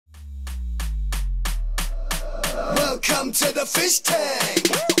Welcome to the fish tank.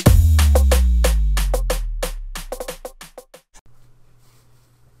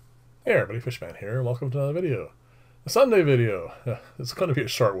 Hey everybody, Fishman here. Welcome to another video. A Sunday video. It's going to be a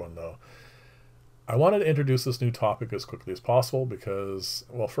short one though. I wanted to introduce this new topic as quickly as possible because,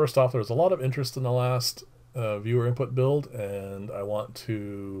 well, first off, there's a lot of interest in the last viewer input build, and I want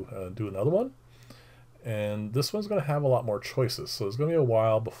to do another one. And this one's going to have a lot more choices, so it's going to be a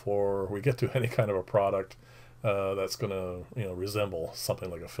while before we get to any kind of a product that's going to, resemble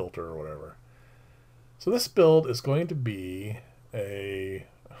something like a filter or whatever. So this build is going to be a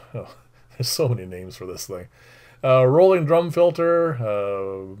there's so many names for this thing. Rolling drum filter,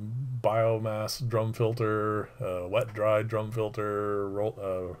 biomass drum filter, wet dry drum filter,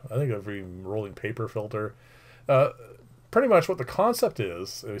 I think every rolling paper filter. Pretty much what the concept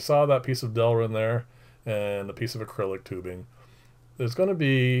is, we saw that piece of Delrin there and a piece of acrylic tubing. There's going to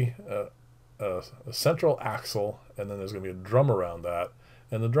be a central axle, and then there's going to be a drum around that.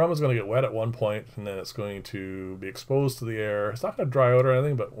 And the drum is going to get wet at one point, and then it's going to be exposed to the air. It's not going to dry out or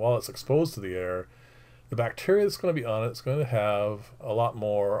anything, but while it's exposed to the air, the bacteria that's going to be on it is going to have a lot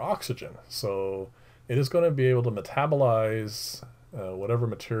more oxygen. So it is going to be able to metabolize whatever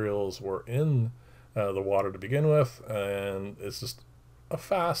materials were in the water to begin with, and it's just a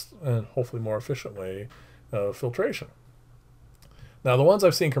fast and hopefully more efficient way of filtration. Now, the ones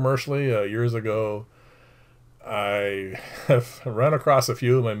I've seen commercially years ago, I have run across a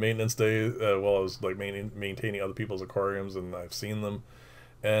few in my maintenance days while I was like maintaining other people's aquariums, and I've seen them,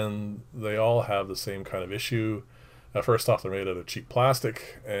 and they all have the same kind of issue. First off, they're made out of cheap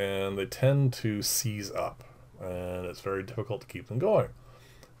plastic, and they tend to seize up, and it's very difficult to keep them going.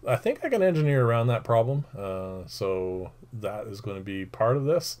 I think I can engineer around that problem, so that is going to be part of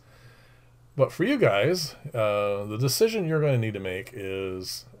this. But for you guys, the decision you're going to need to make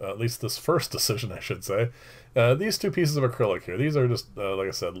is, at least this first decision I should say, these two pieces of acrylic here. These are just, like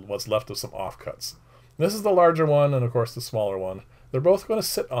I said, what's left of some offcuts. This is the larger one, and of course the smaller one. They're both going to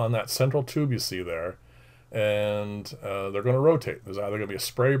sit on that central tube you see there, and they're going to rotate. There's either going to be a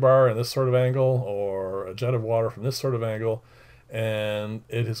spray bar in this sort of angle, or a jet of water from this sort of angle, and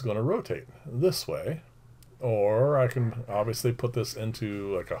it is going to rotate this way. Or I can obviously put this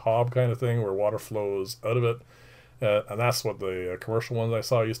into like a hob kind of thing where water flows out of it. And that's what the commercial ones I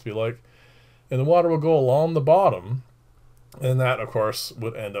saw used to be like. And the water will go along the bottom. And that, of course,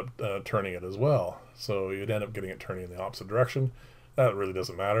 would end up turning it as well. So you'd end up getting it turning in the opposite direction. That really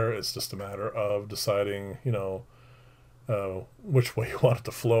doesn't matter. It's just a matter of deciding, which way you want it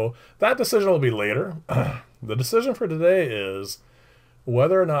to flow. That decision will be later. The decision for today is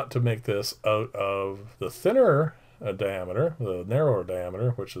whether or not to make this out of the thinner diameter, the narrower diameter,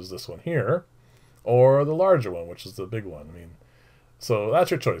 which is this one here, or the larger one, which is the big one. So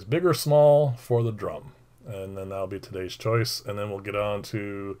that's your choice, big or small for the drum. And then that'll be today's choice. And then we'll get on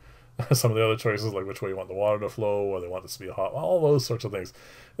to some of the other choices, like which way you want the water to flow, whether you want this to be hot, all those sorts of things.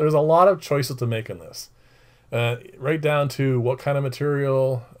 There's a lot of choices to make in this. Right down to what kind of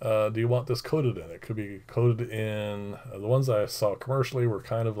material do you want this coated in. It could be coated in, the ones I saw commercially were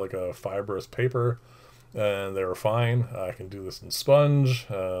kind of like a fibrous paper, and they were fine. I can do this in sponge.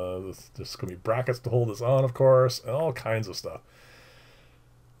 There's going to be brackets to hold this on, of course, and all kinds of stuff.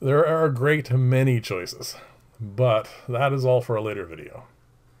 There are a great many choices, but that is all for a later video.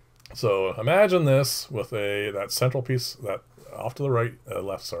 So imagine this with that central piece, that off to the right,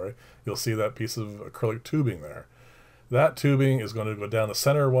 left, sorry, you'll see that piece of acrylic tubing there. That tubing is going to go down the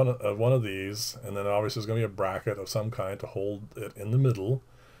center of one of these, and then obviously there's going to be a bracket of some kind to hold it in the middle,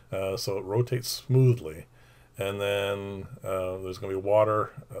 so it rotates smoothly. And then there's going to be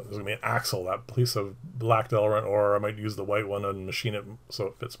water, there's going to be an axle, that piece of black Delrin, or I might use the white one and machine it so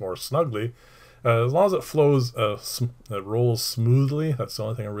it fits more snugly. As long as it flows, it rolls smoothly, that's the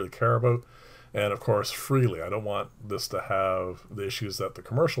only thing I really care about. And of course, freely. I don't want this to have the issues that the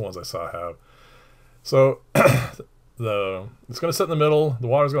commercial ones I saw have. So it's going to sit in the middle, the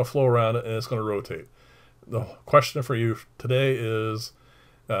water's going to flow around it, and it's going to rotate. The question for you today is,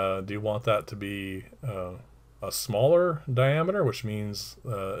 do you want that to be a smaller diameter, which means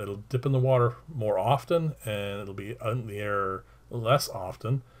it'll dip in the water more often, and it'll be in the air less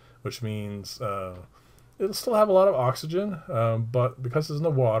often, which means it'll still have a lot of oxygen, but because it's in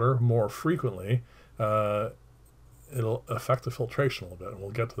the water more frequently, it'll affect the filtration a little bit, and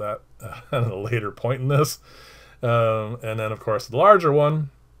we'll get to that at a later point in this. And then, of course, the larger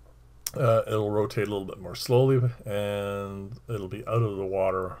one, it'll rotate a little bit more slowly, and it'll be out of the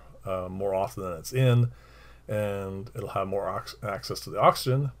water more often than it's in, and it'll have more access to the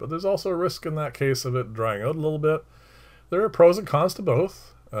oxygen, but there's also a risk in that case of it drying out a little bit. There are pros and cons to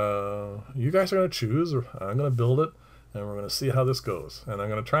both. You guys are going to choose, or I'm going to build it and we're going to see how this goes. And I'm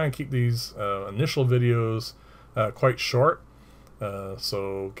going to try and keep these initial videos quite short,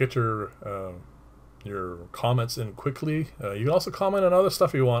 so get your comments in quickly. You can also comment on other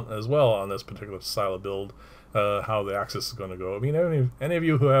stuff you want as well on this particular style of build, how the axis is going to go. I mean, any of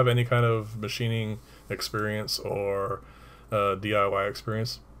you who have any kind of machining experience or DIY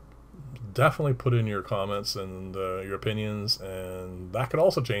experience, definitely put in your comments and your opinions, and that could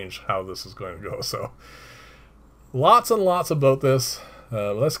also change how this is going to go. So lots and lots about this.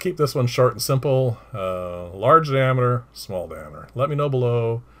 Let's keep this one short and simple. Large diameter, small diameter. Let me know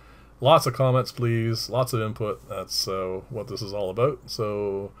below. Lots of comments, please. Lots of input. That's what this is all about.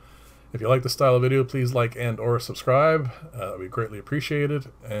 So if you like this style of video, please like and or subscribe. That would be greatly appreciated.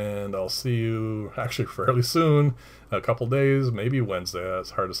 And I'll see you actually fairly soon, a couple days, maybe Wednesday.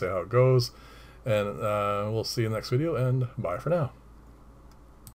 It's hard to say how it goes. And we'll see you in the next video, and bye for now.